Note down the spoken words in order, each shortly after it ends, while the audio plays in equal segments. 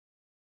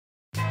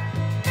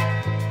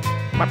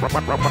This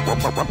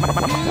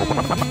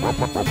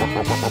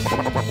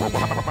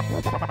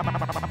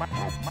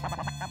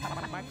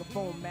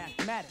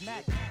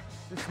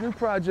new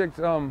project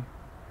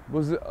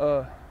was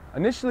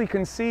initially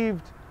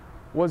conceived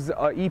was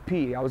an EP.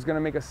 I was going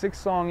to make a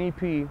 6-song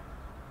EP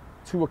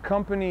to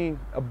accompany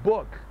a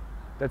book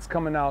that's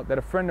coming out that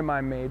a friend of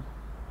mine made.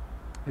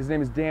 His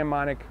name is Dan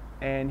Monick,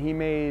 and he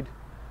made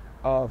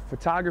a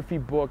photography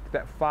book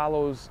that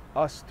follows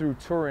us through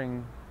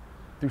touring,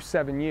 through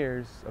 7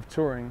 years of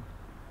touring.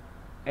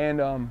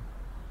 And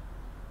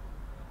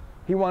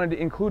he wanted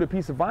to include a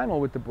piece of vinyl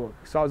with the book.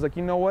 So I was like,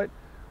 you know what?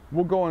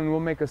 We'll go and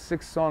we'll make a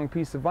 6-song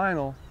piece of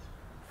vinyl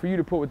for you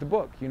to put with the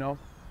book, you know?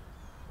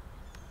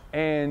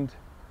 And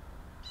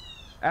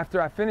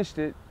after I finished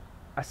it,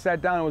 I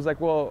sat down and was like,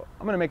 well,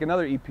 I'm gonna make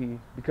another EP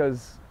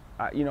because,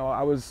 you know,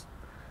 I was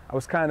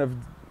kind of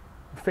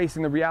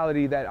facing the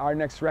reality that our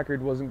next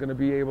record wasn't gonna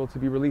be able to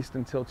be released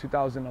until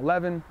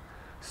 2011.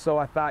 So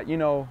I thought, you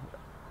know,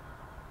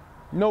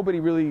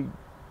 nobody really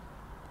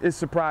is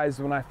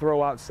surprised when I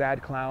throw out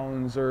Sad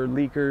Clowns or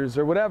Leakers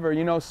or whatever,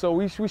 you know, so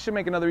we should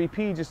make another EP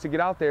just to get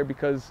out there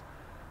because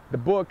the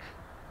book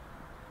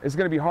is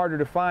going to be harder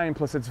to find,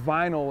 plus it's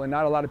vinyl and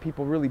not a lot of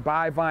people really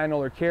buy vinyl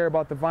or care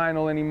about the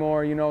vinyl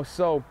anymore, you know,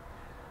 so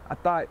I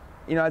thought,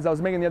 you know, as I was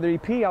making the other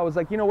EP, I was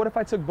like, you know, what if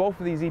I took both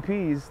of these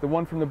EPs, the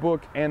one from the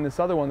book and this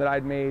other one that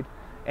I'd made,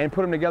 and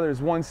put them together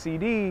as one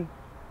CD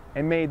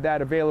and made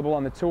that available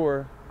on the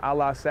tour, a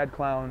la Sad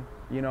Clown,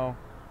 you know,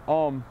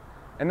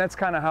 and that's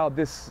kind of how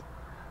this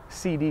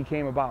CD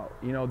came about.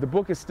 You know, the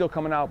book is still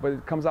coming out, but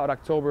it comes out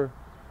October,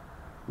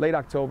 late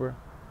October.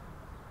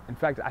 In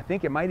fact, I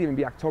think it might even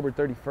be October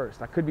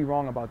 31st. I could be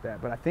wrong about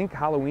that, but I think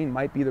Halloween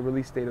might be the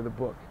release date of the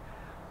book.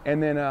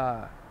 And then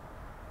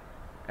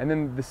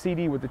the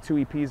CD with the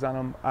 2 EPs on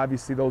them,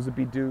 obviously those would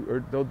be due,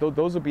 or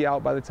those will be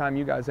out by the time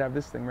you guys have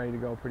this thing ready to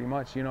go, pretty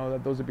much. You know,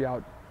 those will be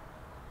out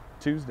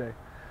Tuesday.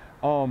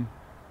 And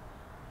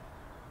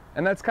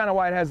that's kind of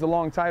why it has the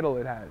long title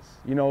it has,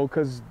 you know,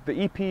 because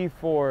the EP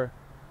for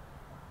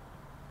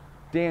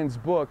Dan's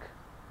book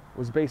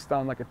was based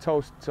on like a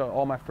toast to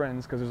all my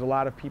friends, because there's a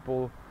lot of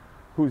people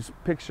whose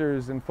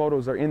pictures and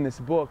photos are in this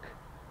book.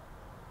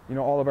 You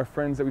know, all of our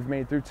friends that we've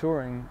made through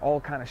touring all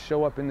kind of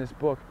show up in this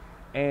book.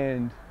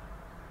 And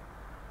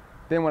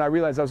then when I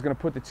realized I was going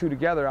to put the 2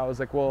 together, I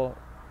was like, well,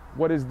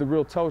 what is the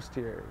real toast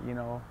here? You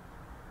know,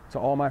 to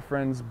all my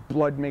friends,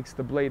 blood makes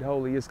the blade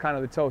holy is kind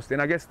of the toast.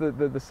 And I guess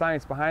the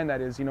science behind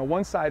that is, you know,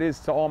 one side is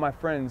to all my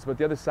friends, but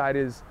the other side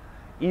is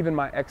even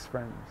my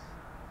ex-friends,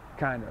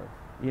 kind of.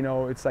 You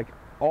know, it's like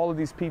all of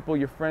these people,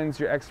 your friends,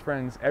 your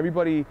ex-friends,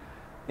 everybody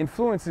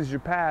influences your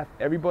path.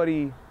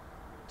 Everybody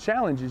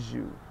challenges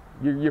you.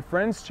 Your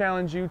friends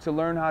challenge you to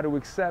learn how to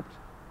accept,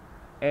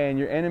 and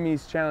your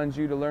enemies challenge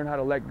you to learn how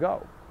to let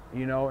go,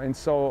 you know? And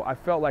so I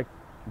felt like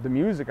the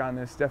music on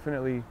this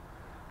definitely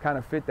kind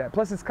of fit that.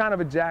 Plus it's kind of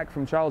a jack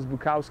from Charles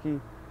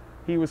Bukowski.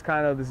 He was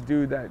kind of this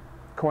dude that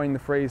coined the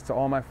phrase to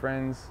all my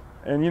friends.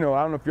 And you know,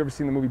 I don't know if you've ever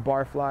seen the movie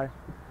Barfly,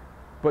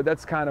 but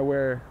that's kind of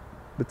where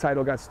the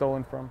title got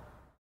stolen from.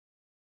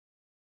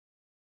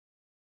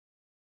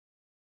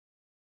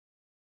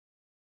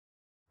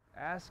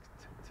 Asked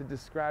to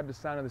describe the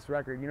sound of this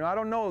record. You know, I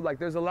don't know, like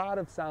there's a lot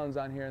of sounds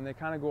on here and they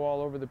kind of go all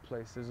over the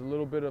place. There's a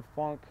little bit of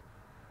funk,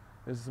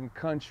 there's some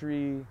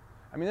country.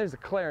 I mean, there's a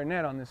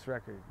clarinet on this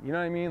record. You know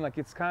what I mean? Like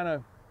it's kind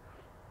of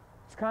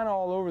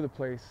all over the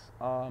place.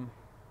 So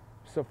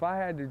if I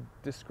had to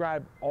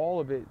describe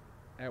all of it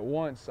at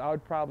once, I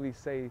would probably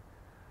say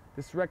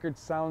this record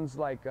sounds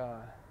like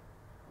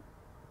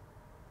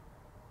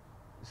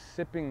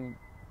sipping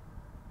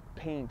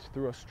paint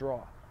through a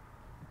straw.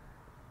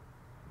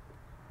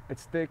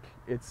 It's thick,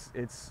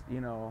 it's,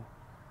 you know,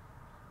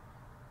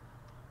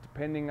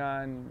 depending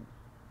on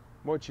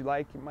what you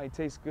like, it might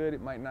taste good,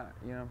 it might not,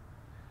 you know.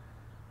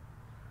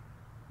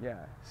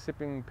 Yeah,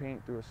 sipping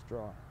paint through a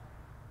straw.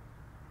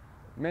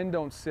 Men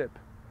don't sip.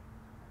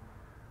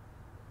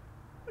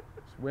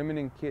 It's women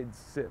and kids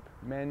sip.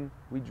 Men,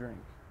 we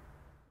drink.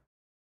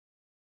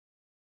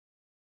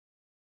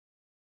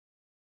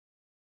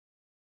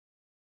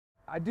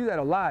 I do that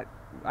a lot,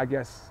 I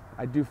guess.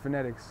 I do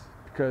phonetics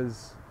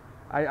because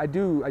I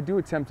do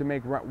attempt to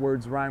make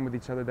words rhyme with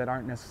each other that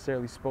aren't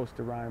necessarily supposed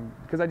to rhyme,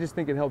 because I just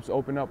think it helps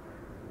open up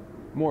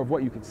more of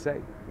what you could say,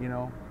 you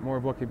know, more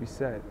of what could be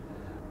said.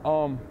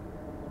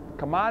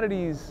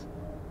 Commodities,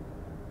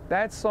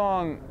 that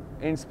song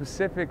in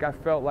specific, I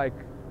felt like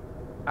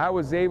I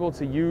was able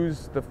to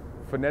use the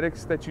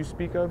phonetics that you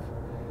speak of.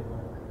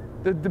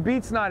 The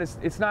beat's not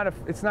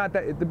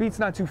the beat's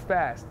not too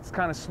fast. It's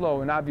kind of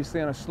slow, and obviously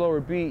on a slower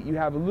beat, you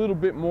have a little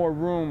bit more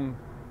room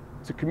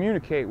to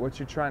communicate what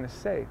you're trying to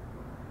say.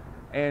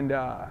 And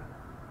not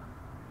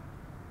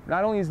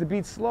only is the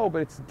beat slow, but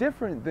it's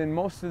different than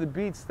most of the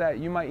beats that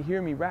you might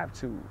hear me rap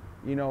to.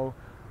 You know,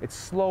 it's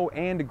slow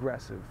and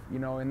aggressive, you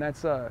know, and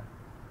that's I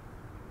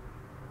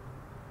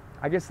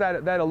guess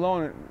that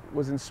alone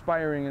was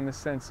inspiring in the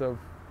sense of,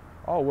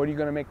 oh, what are you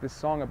gonna make this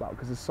song about?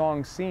 Because the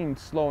song seemed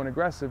slow and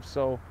aggressive,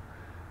 so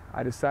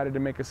I decided to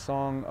make a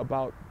song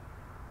about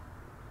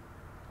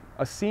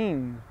a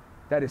scene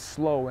that is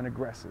slow and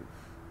aggressive,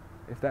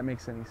 if that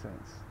makes any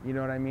sense. You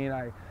know what I mean?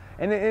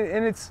 And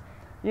it's,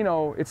 you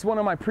know, it's one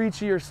of my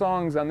preachier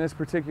songs on this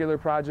particular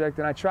project,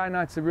 and I try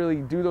not to really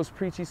do those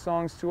preachy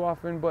songs too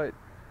often, but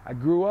I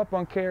grew up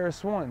on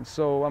KRS-One,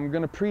 so I'm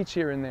gonna preach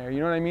here and there, you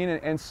know what I mean?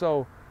 And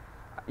so,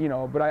 you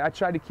know, but I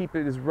try to keep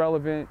it as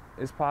relevant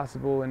as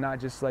possible and not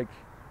just like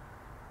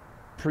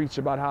preach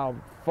about how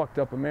fucked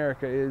up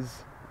America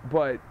is,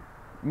 but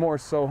more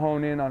so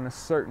hone in on a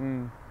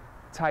certain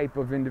type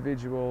of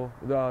individual,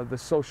 the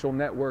social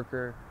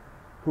networker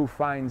who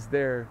finds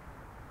their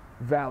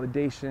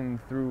validation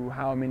through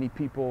how many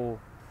people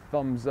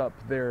thumbs up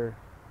their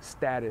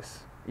status.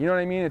 You know what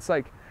I mean? It's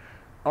like,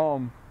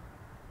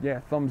 yeah,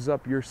 thumbs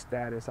up your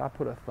status. I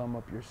put a thumb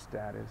up your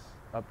status.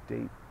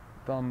 Update.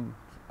 Thumb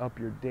up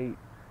your date.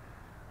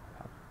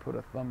 I put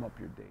a thumb up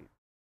your date.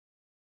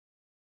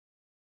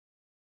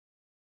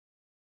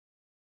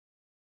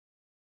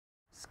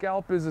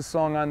 Scalp is a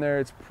song on there.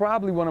 It's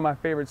probably one of my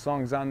favorite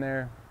songs on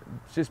there,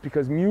 just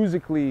because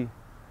musically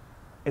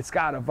it's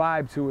got a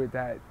vibe to it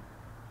that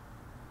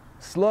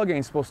Slug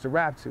ain't supposed to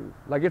rap to.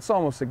 Like, it's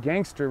almost a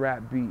gangster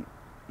rap beat,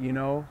 you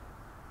know?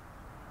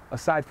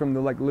 Aside from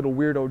the like little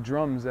weirdo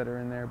drums that are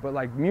in there. But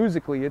like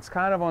musically, it's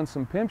kind of on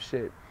some pimp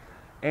shit.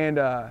 And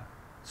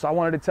so I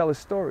wanted to tell a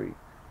story,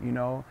 you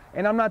know?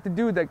 And I'm not the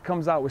dude that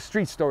comes out with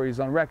street stories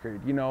on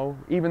record, you know?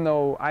 Even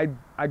though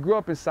I grew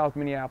up in South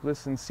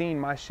Minneapolis and seen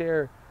my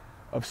share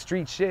of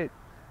street shit,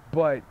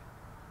 but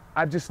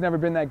I've just never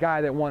been that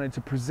guy that wanted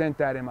to present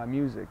that in my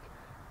music.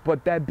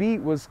 But that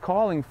beat was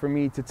calling for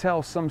me to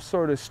tell some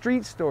sort of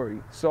street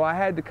story. So I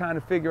had to kind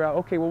of figure out,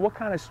 okay, well, what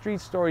kind of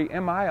street story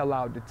am I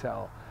allowed to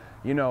tell?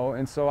 You know,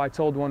 and so I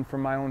told one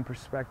from my own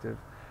perspective.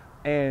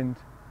 And,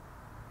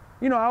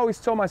 you know, I always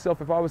told myself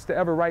if I was to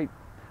ever write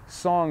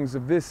songs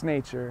of this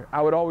nature,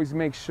 I would always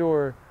make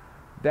sure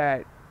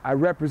that I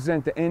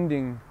represent the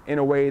ending in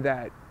a way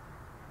that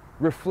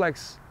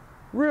reflects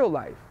real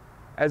life,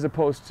 as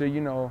opposed to,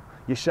 you know,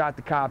 you shot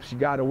the cops, you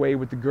got away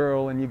with the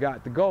girl, and you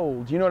got the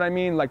gold. You know what I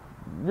mean? Like,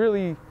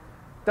 really,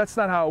 that's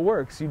not how it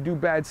works. You do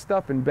bad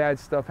stuff, and bad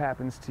stuff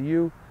happens to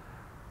you.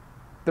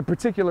 The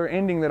particular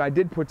ending that I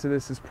did put to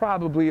this is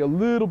probably a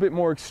little bit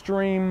more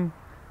extreme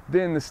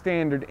than the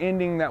standard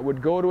ending that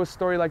would go to a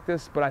story like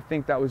this, but I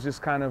think that was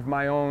just kind of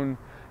my own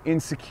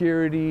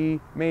insecurity,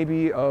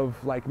 maybe, of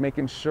like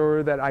making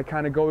sure that I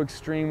kind of go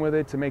extreme with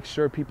it to make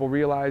sure people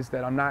realize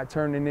that I'm not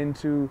turning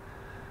into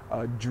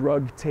a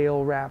drug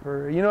tail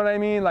rapper. You know what I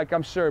mean? Like,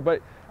 I'm sure.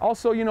 But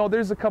also, you know,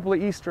 there's a couple of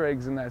Easter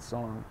eggs in that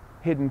song,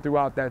 hidden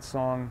throughout that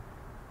song.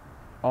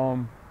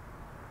 And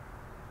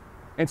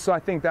so I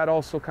think that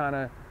also kind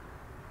of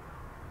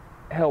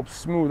helps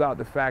smooth out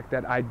the fact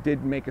that I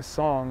did make a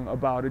song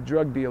about a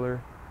drug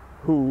dealer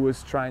who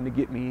was trying to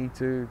get me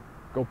to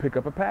go pick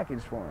up a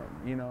package for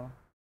him, you know?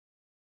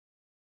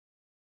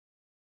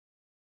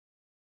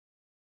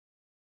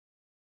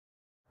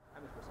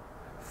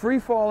 Free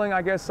falling,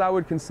 I guess I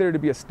would consider to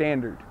be a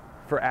standard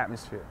for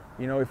Atmosphere.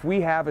 You know, if we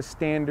have a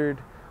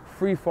standard,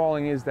 free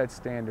falling is that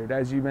standard.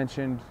 As you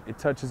mentioned, it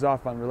touches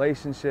off on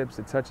relationships,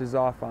 it touches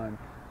off on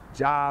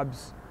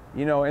jobs,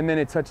 you know, and then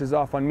it touches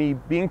off on me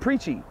being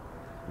preachy,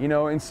 you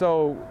know, and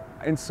so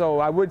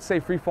I would say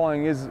free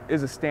falling is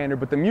a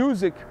standard, but the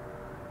music,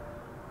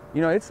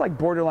 you know, it's like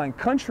borderline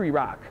country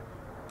rock.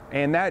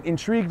 And that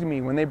intrigued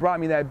me when they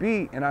brought me that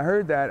beat, and I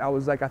heard that, I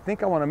was like, I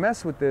think I want to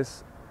mess with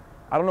this.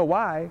 I don't know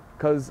why,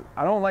 because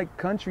I don't like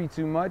country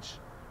too much.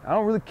 I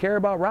don't really care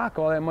about rock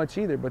all that much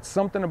either, but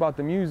something about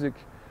the music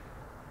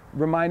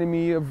reminded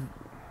me of,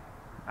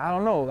 I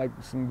don't know, like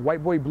some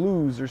white boy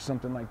blues or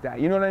something like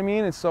that. You know what I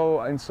mean? And so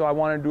I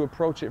wanted to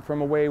approach it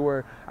from a way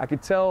where I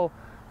could tell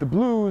the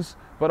blues,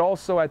 but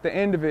also at the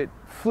end of it,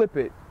 flip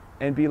it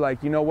and be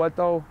like, you know what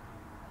though?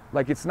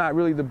 Like, it's not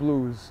really the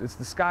blues, it's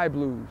the sky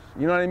blues.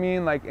 You know what I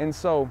mean? Like, and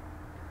so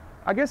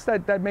I guess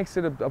that makes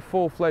it a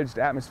full-fledged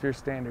Atmosphere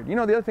standard. You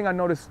know, the other thing I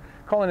noticed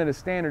calling it a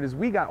standard is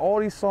we got all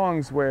these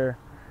songs where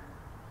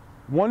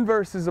one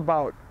verse is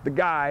about the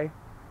guy,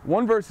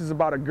 one verse is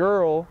about a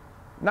girl,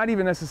 not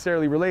even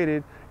necessarily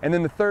related, and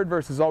then the third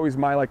verse is always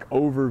my like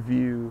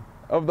overview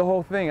of the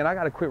whole thing, and I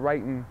gotta quit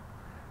writing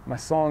my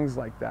songs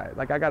like that.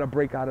 Like, I gotta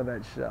break out of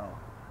that shell.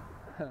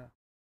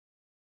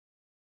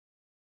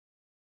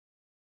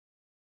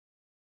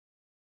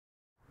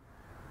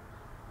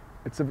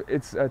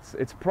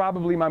 It's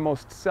probably my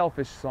most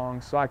selfish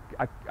song, so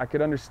I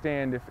could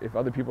understand if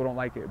other people don't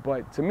like it.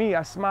 But to me,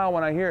 I smile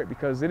when I hear it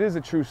because it is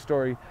a true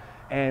story.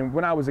 And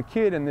when I was a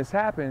kid and this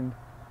happened,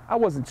 I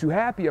wasn't too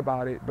happy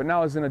about it. But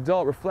now as an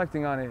adult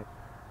reflecting on it,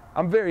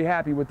 I'm very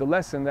happy with the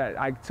lesson that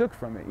I took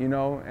from it, you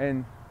know,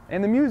 and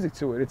the music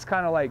to it. It's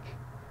kind of like,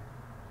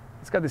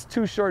 it's got this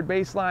too short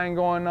bass line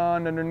going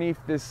on underneath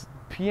this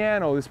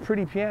piano, this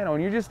pretty piano,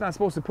 and you're just not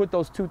supposed to put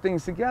those two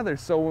things together.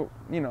 So,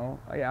 you know,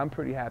 yeah, I'm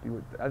pretty happy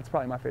with that. That's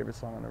probably my favorite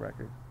song on the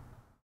record.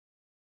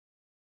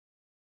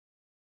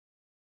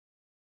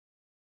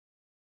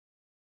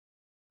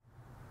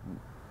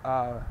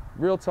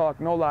 Real talk,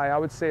 no lie, I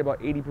would say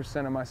about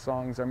 80% of my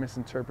songs are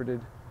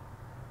misinterpreted,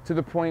 to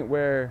the point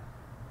where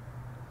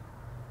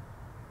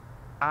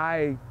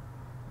I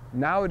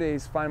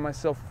nowadays find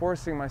myself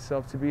forcing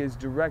myself to be as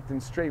direct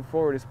and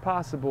straightforward as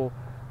possible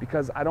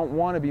because I don't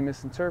want to be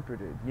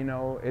misinterpreted. You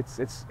know,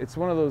 it's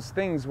one of those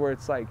things where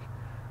it's like,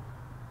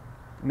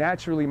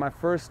 naturally my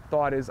first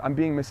thought is I'm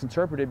being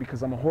misinterpreted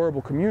because I'm a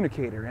horrible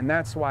communicator, and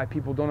that's why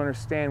people don't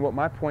understand what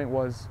my point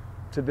was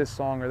to this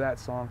song or that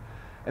song.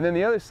 And then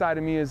the other side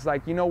of me is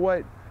like, you know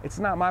what? It's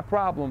not my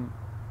problem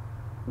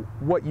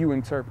what you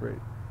interpret.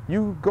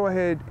 You go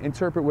ahead,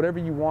 interpret whatever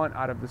you want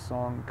out of the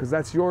song, because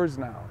that's yours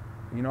now.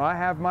 You know, I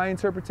have my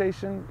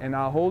interpretation and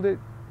I'll hold it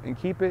and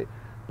keep it,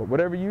 but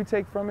whatever you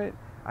take from it,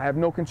 I have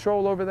no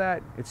control over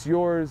that. It's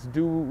yours.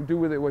 Do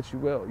with it what you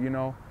will, you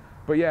know?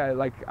 But yeah,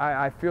 like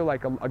I feel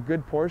like a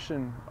good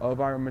portion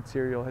of our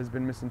material has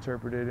been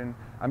misinterpreted, and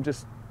I'm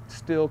just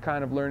still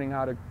kind of learning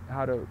how to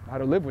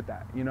live with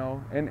that, you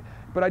know?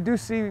 But I do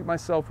see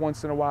myself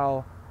once in a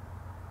while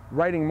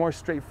writing more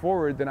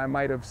straightforward than I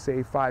might have,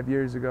 say, 5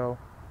 years ago.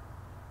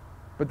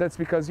 But that's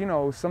because, you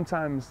know,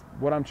 sometimes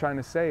what I'm trying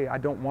to say, I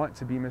don't want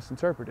to be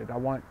misinterpreted. I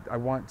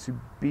want to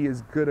be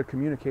as good a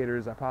communicator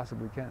as I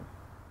possibly can.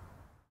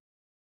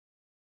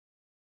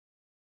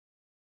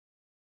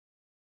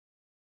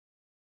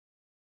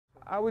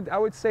 I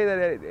would say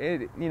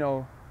that you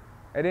know,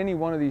 at any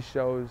one of these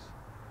shows,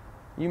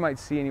 you might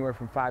see anywhere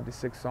from 5 to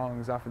 6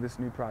 songs off of this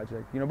new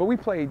project. You know, but we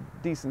play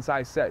decent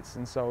sized sets,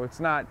 and so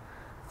it's not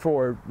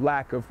for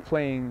lack of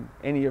playing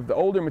any of the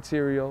older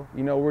material.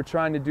 You know, we're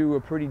trying to do a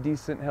pretty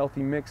decent,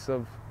 healthy mix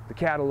of the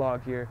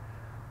catalog here.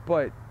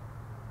 But,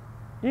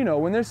 you know,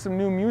 when there's some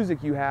new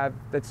music you have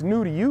that's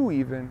new to you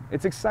even,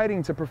 it's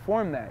exciting to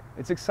perform that.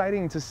 It's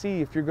exciting to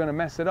see if you're gonna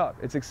mess it up.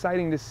 It's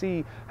exciting to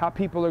see how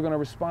people are gonna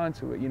respond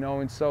to it, you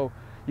know? And so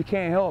you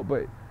can't help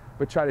but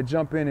try to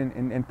jump in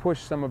and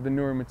push some of the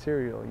newer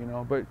material, you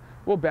know? But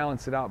we'll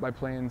balance it out by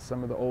playing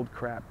some of the old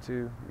crap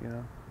too, you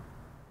know?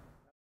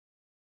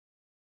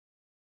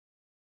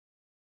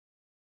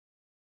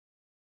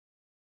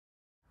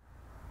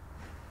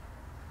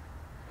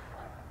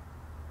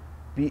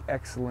 Be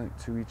excellent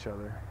to each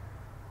other.